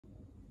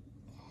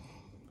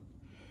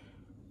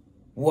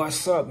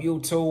What's up,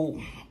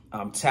 YouTube?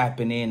 I'm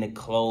tapping in to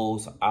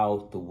close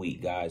out the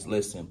week, guys.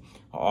 Listen,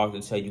 I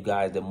often tell you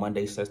guys that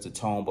Monday sets the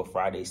tone, but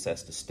Friday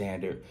sets the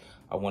standard.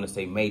 I want to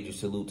say major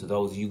salute to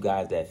those of you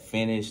guys that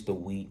finished the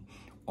week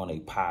on a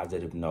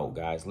positive note,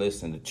 guys.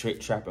 Listen, the Trick,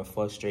 Trap, and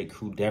Frustrate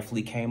crew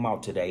definitely came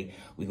out today.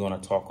 We're going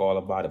to talk all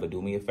about it, but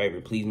do me a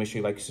favor. Please make sure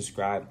you like and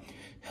subscribe.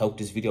 Help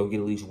this video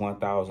get at least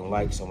 1,000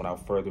 likes. And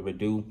without further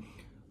ado,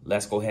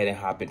 let's go ahead and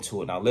hop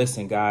into it. Now,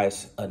 listen,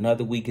 guys,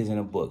 another week is in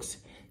the books.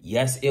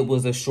 Yes, it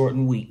was a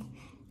shortened week,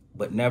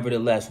 but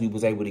nevertheless, we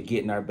was able to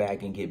get in our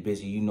bag and get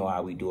busy. You know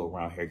how we do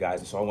around here,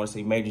 guys. And so I want to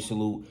say major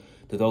salute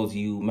to those of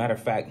you. Matter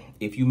of fact,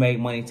 if you made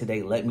money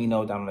today, let me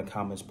know down in the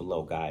comments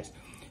below, guys.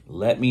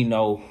 Let me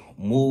know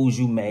moves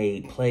you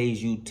made,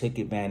 plays you took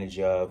advantage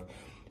of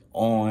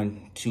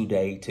on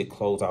today to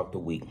close out the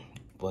week.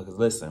 Because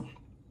listen,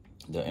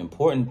 the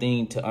important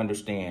thing to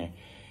understand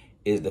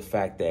is the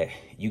fact that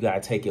you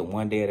got to take it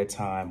one day at a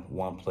time,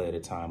 one play at a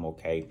time,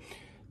 okay?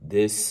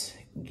 This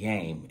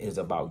game is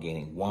about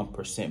getting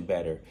 1%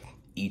 better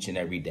each and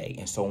every day.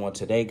 And so on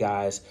today,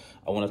 guys,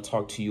 I want to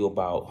talk to you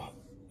about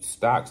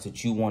stocks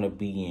that you want to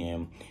be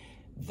in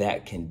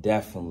that can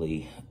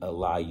definitely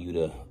allow you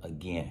to,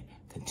 again,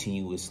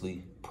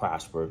 continuously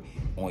prosper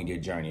on your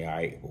journey, all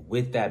right?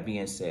 With that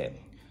being said,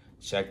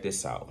 check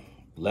this out.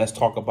 Let's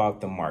talk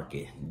about the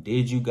market.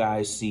 Did you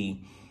guys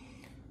see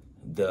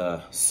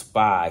the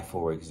SPY,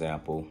 for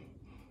example,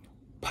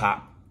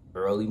 pop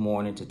early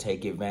morning to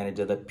take advantage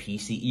of the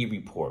PCE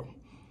report?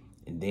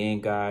 And then,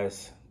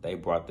 guys, they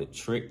brought the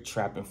Trick,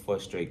 Trap, and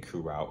Frustrate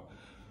crew out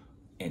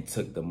and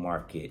took the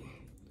market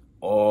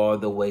all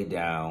the way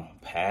down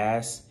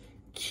past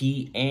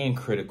key and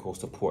critical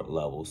support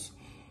levels,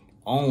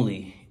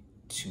 only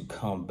to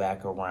come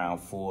back around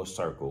full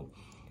circle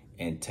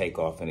and take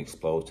off and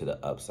explode to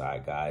the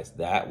upside, guys.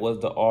 That was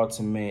the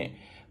ultimate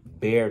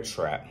bear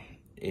trap.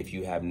 If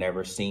you have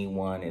never seen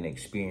one and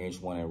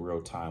experienced one in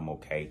real time,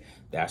 okay?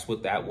 That's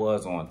what that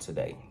was on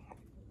today.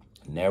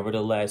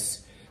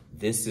 Nevertheless,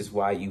 this is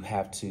why you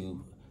have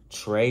to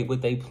trade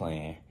with a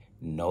plan,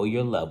 know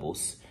your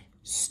levels,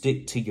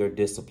 stick to your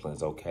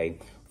disciplines, okay?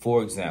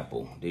 For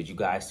example, did you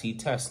guys see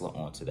Tesla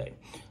on today?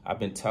 I've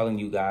been telling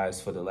you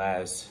guys for the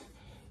last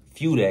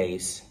few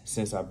days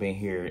since I've been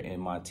here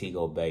in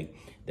Montego Bay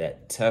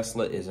that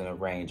Tesla is in a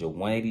range of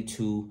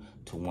 182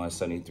 to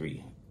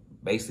 173.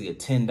 Basically a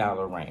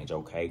 $10 range,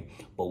 okay?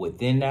 But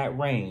within that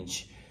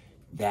range,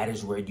 that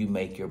is where you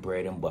make your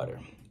bread and butter.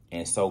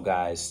 And so,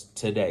 guys,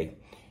 today,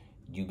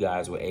 you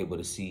guys were able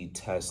to see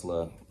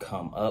Tesla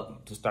come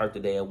up to start the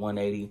day at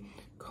 180,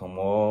 come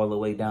all the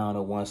way down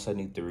to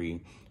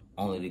 173,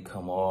 only to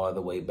come all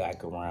the way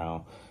back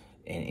around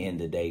and end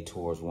the day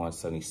towards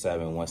 177,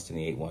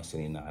 178,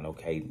 179,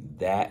 okay?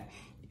 That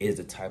is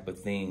the type of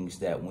things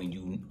that when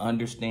you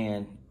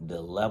understand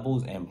the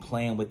levels and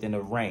plan within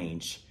a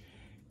range,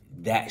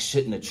 that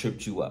shouldn't have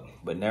tripped you up.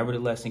 But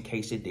nevertheless, in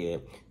case it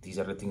did, these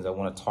are the things I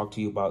want to talk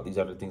to you about. These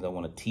are the things I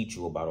want to teach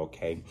you about,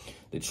 okay?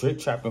 The Trick,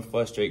 Trap, and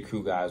Frustrate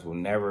crew, guys, will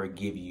never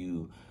give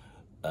you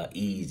an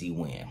easy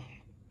win.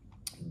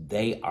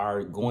 They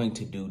are going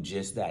to do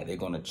just that. They're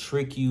going to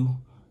trick you.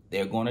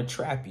 They're going to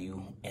trap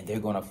you, and they're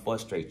going to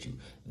frustrate you.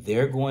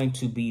 They're going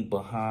to be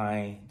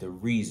behind the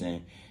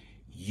reason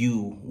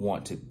you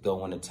want to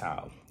go in the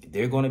towel.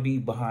 They're going to be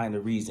behind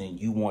the reason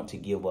you want to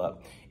give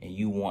up and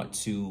you want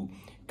to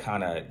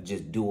kind of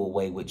just do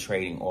away with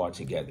trading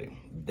altogether.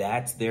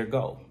 That's their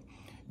goal.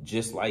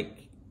 Just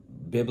like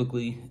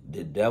biblically,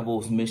 the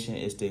devil's mission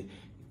is to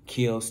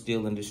kill,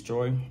 steal, and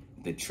destroy.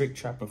 The Trick,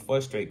 Trap, and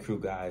Frustrate crew,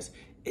 guys,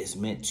 is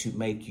meant to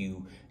make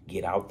you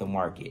get out the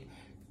market,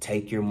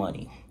 take your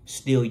money,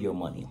 steal your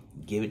money,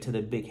 give it to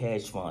the big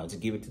hedge funds,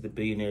 give it to the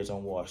billionaires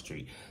on Wall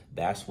Street.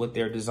 That's what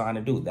they're designed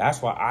to do.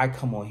 That's why I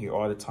come on here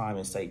all the time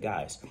and say,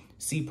 guys,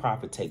 see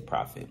profit, take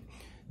profit.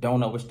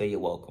 Don't overstay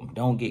your welcome.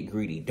 Don't get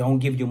greedy. Don't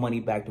give your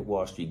money back to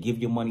Wall Street. Give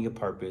your money a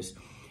purpose.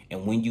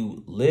 And when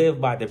you live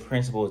by the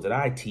principles that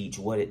I teach,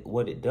 what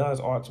it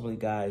does ultimately,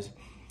 guys,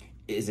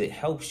 is it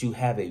helps you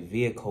have a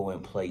vehicle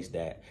in place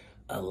that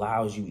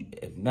allows you,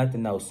 if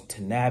nothing else,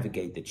 to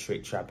navigate the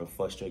Trick, Trap, and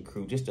Frustrate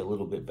crew just a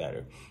little bit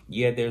better.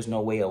 Yeah, there's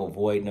no way of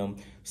avoiding them.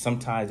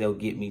 Sometimes they'll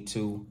get me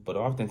too. But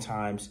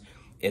oftentimes,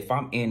 if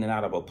I'm in and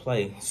out of a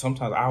play,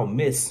 sometimes I'll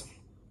miss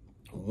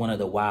one of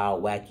the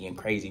wild, wacky, and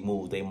crazy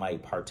moves they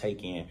might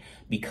partake in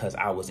because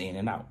I was in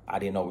and out. I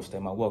didn't overstay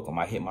my welcome.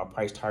 I hit my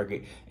price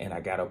target and I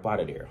got up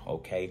out of there,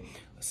 okay?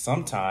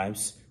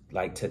 Sometimes,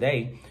 like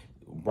today,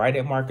 right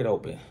at market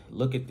open,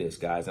 look at this,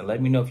 guys, and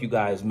let me know if you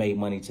guys made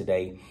money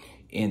today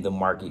in the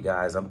market,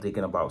 guys. I'm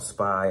thinking about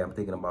SPY. I'm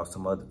thinking about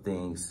some other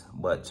things,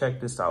 but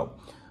check this out.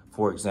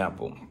 For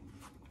example,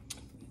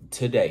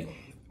 today,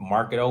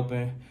 market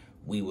open,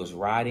 we was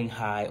riding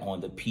high on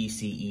the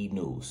PCE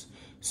news.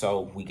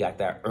 So we got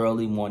that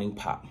early morning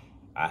pop.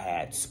 I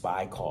had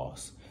SPY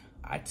calls.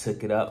 I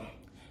took it up,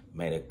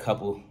 made a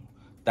couple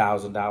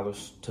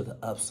 $1,000 to the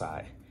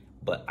upside,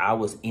 but I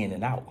was in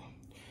and out.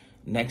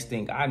 Next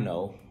thing I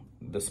know,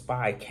 the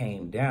SPY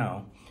came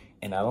down,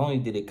 and not only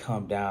did it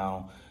come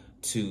down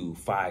to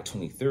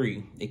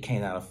 523. It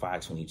came down to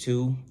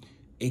 522.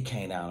 It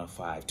came down to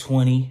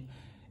 520.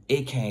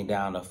 It came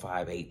down to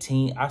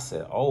 518. I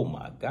said, oh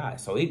my God.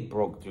 So it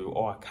broke through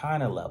all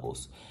kind of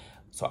levels.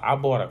 So I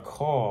bought a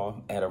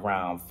call at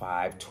around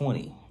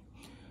 520.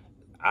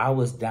 I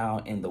was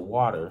down in the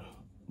water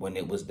when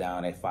it was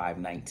down at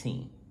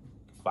 519.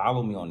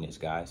 Follow me on this,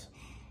 guys.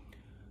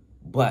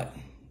 But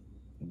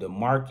the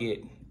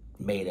market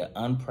made an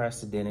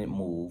unprecedented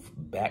move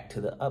back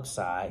to the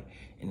upside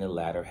in the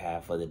latter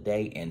half of the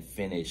day and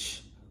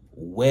finished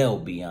well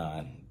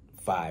beyond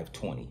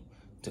 520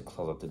 to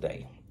close up the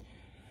day.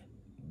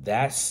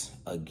 That's,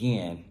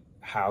 again,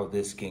 how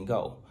this can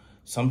go.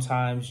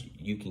 Sometimes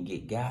you can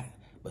get got,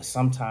 but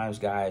sometimes,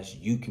 guys,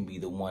 you can be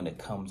the one that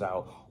comes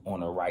out on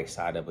the right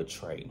side of a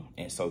trade.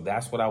 And so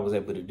that's what I was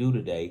able to do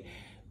today.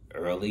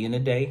 Early in the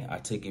day, I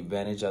took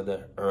advantage of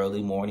the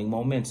early morning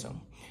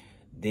momentum.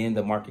 Then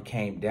the market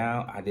came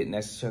down. I didn't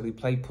necessarily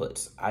play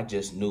puts. I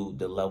just knew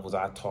the levels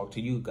I talked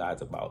to you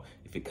guys about.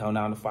 If it come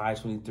down to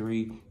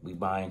 523, we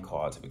buying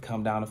calls. If it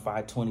come down to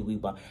 520, we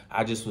buy.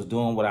 I just was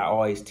doing what I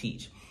always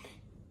teach.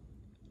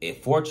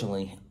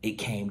 Fortunately, it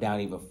came down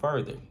even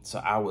further. So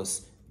I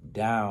was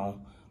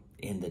down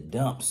in the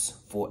dumps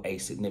for a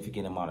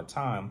significant amount of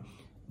time.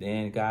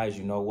 Then, guys,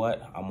 you know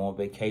what? I'm on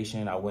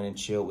vacation. I went and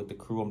chilled with the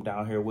crew I'm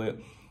down here with.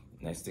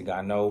 Next thing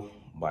I know,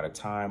 by the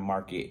time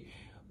market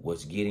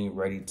was getting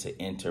ready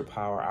to enter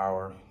power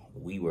hour,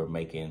 we were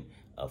making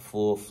a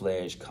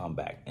full-fledged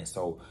comeback. And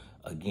so,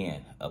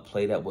 again, a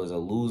play that was a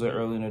loser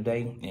early in the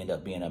day ended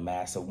up being a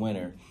massive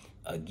winner,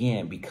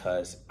 again,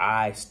 because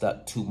I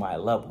stuck to my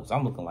levels.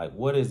 I'm looking like,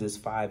 what is this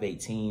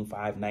 518,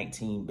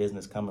 519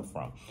 business coming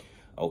from?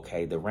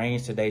 Okay, the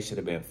range today should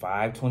have been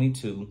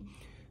 522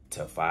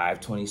 to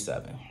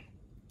 527.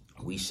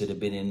 We should have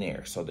been in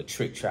there. So the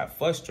Trick Trap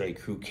Frustrate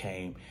crew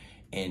came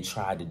and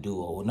tried to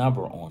do a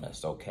number on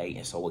us, okay?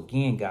 And so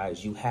again,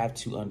 guys, you have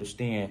to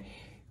understand,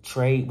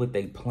 trade with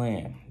a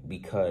plan,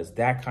 because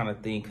that kind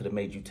of thing could have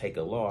made you take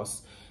a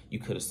loss. You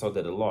could have sold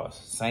at a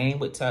loss. Same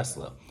with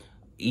Tesla.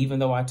 Even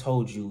though I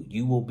told you,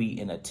 you will be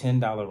in a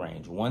 $10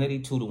 range,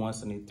 182 to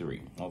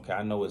 173. Okay,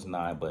 I know it's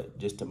 9, but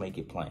just to make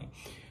it plain.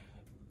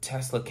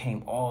 Tesla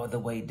came all the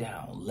way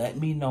down. Let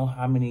me know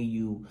how many of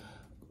you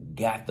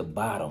got the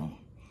bottom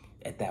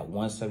at that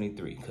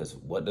 173, because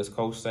what does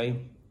Coach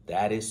say?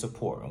 That is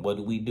support. And what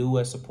do we do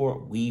as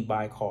support? We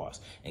buy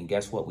calls. And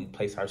guess what? We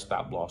place our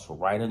stop loss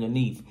right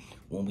underneath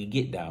when we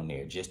get down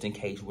there, just in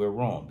case we're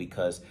wrong.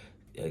 Because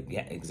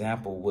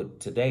example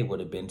today would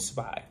have been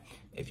SPY.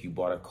 If you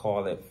bought a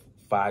call at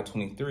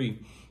 523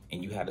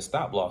 and you had a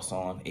stop loss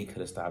on, it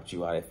could have stopped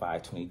you out at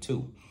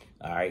 522.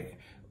 All right.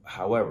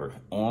 However,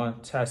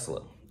 on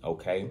Tesla,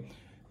 okay,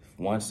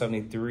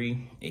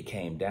 173, it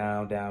came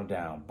down, down,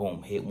 down.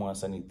 Boom, hit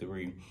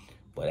 173.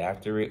 But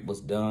after it was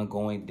done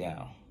going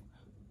down,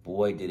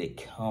 boy, did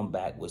it come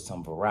back with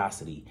some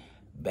veracity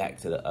back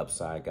to the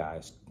upside,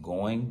 guys.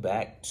 Going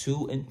back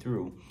to and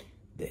through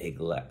the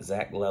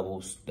exact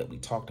levels that we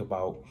talked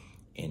about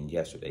in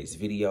yesterday's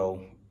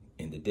video,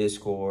 in the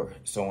Discord,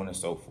 so on and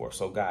so forth.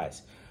 So,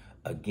 guys,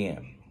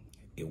 again,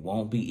 it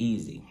won't be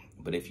easy.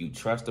 But if you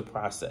trust the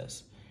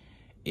process,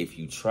 if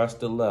you trust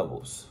the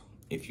levels,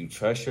 if you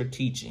trust your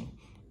teaching,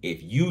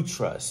 if you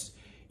trust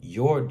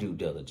your due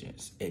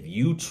diligence, if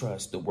you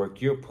trust the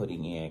work you're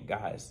putting in,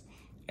 guys,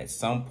 at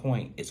some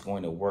point, it's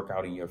going to work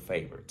out in your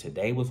favor.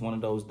 Today was one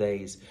of those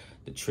days.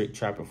 The Trick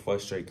Trap and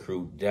Frustrate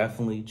crew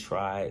definitely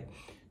tried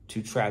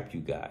to trap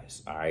you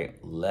guys. All right.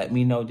 Let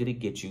me know, did it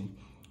get you?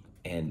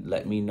 And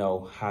let me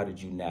know, how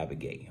did you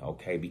navigate?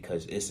 Okay.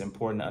 Because it's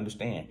important to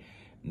understand,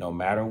 no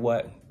matter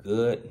what,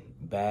 good,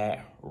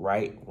 bad,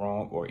 right,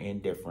 wrong, or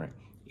indifferent,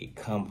 it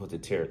comes with the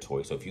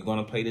territory. So if you're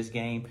going to play this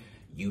game,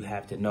 you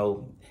have to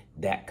know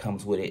that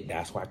comes with it.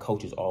 That's why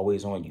Coach is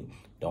always on you.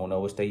 Don't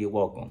overstay your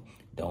welcome.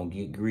 Don't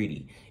get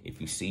greedy. If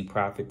you see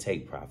profit,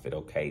 take profit,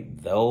 okay?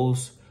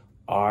 Those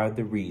are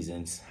the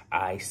reasons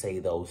I say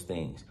those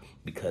things,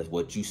 because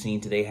what you've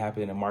seen today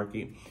happen in the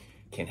market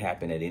can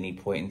happen at any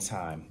point in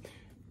time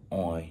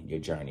on your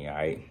journey, all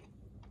right?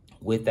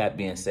 With that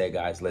being said,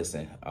 guys,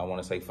 listen, I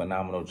want to say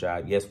phenomenal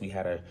job. Yes, we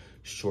had a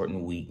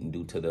shortened week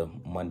due to the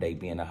Monday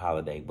being a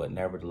holiday, but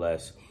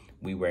nevertheless,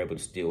 we were able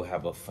to still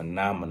have a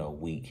phenomenal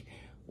week.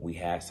 We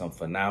had some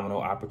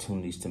phenomenal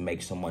opportunities to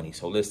make some money.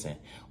 So listen,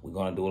 we're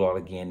going to do it all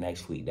again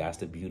next week. That's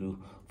the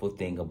beautiful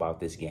thing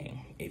about this game.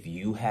 If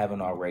you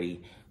haven't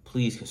already,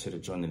 please consider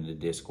joining the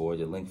Discord.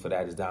 The link for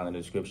that is down in the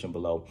description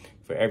below.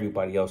 For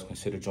everybody else,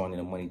 consider joining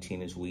the Money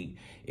Team this week.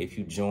 If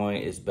you join,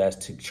 it's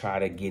best to try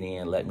to get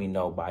in. Let me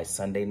know by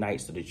Sunday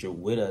night so that you're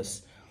with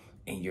us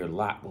and you're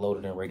locked,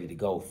 loaded, and ready to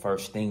go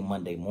first thing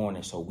Monday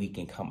morning, so we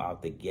can come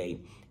out the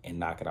gate and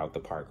knock it out the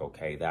park,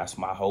 okay? That's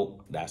my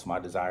hope. That's my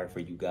desire for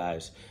you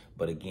guys.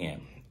 But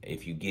again,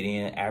 if you get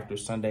in after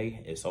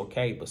Sunday, it's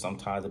okay. But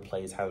sometimes the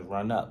plays have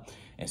run up.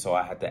 And so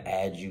I have to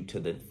add you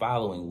to the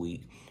following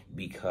week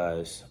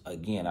because,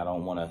 again, I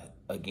don't want to,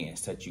 again,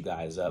 set you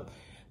guys up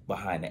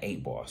behind the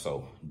 8 ball.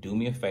 So do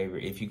me a favor.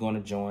 If you're going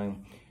to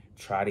join,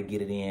 try to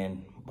get it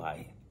in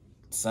by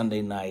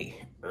Sunday night,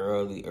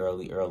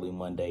 early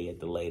Monday at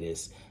the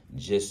latest,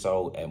 just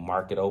so at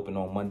market open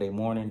on Monday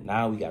morning.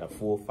 Now we got a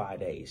full 5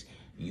 days.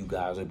 You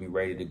guys will be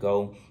ready to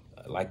go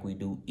like we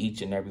do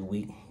each and every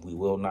week. We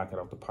will knock it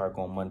off the park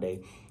on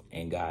Monday.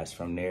 And guys,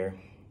 from there,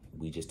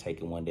 we just take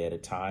it one day at a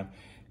time,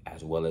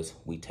 as well as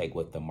we take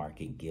what the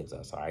market gives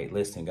us. All right,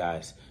 listen,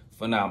 guys,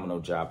 phenomenal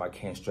job. I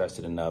can't stress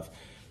it enough.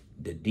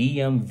 The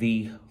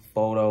DMV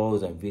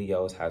photos and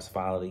videos has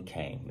finally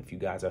came. If you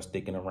guys are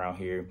sticking around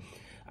here,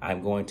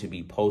 I'm going to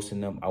be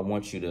posting them. I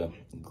want you to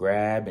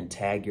grab and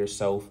tag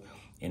yourself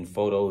in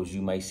photos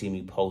you may see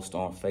me post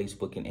on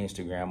Facebook and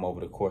Instagram over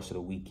the course of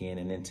the weekend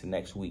and into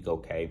next week,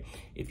 okay?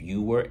 If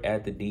you were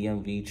at the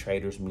DMV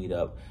Traders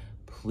Meetup,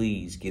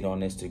 please get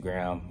on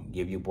Instagram,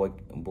 give your boy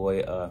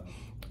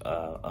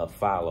a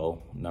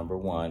follow, number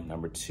one.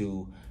 Number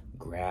two,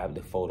 grab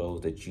the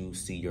photos that you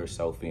see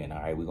yourself in,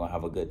 all right? We're gonna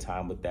have a good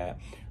time with that.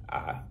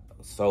 I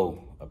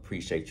so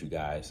appreciate you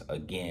guys.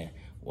 Again,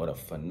 what a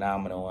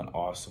phenomenal and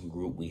awesome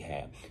group we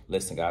have.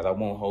 Listen, guys, I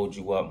won't hold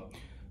you up.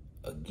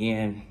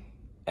 Again,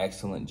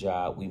 excellent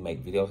job. We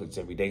make videos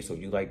every day, so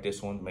if you like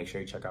this one, make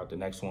sure you check out the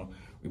next one.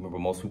 Remember,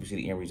 most people see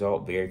the end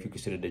result. Very few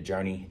consider the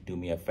journey. Do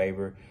me a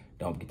favor.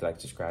 Don't forget to like,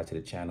 subscribe to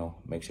the channel.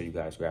 Make sure you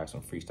guys grab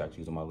some free stocks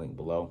using my link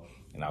below,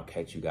 and I'll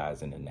catch you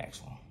guys in the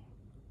next one.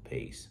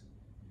 Peace.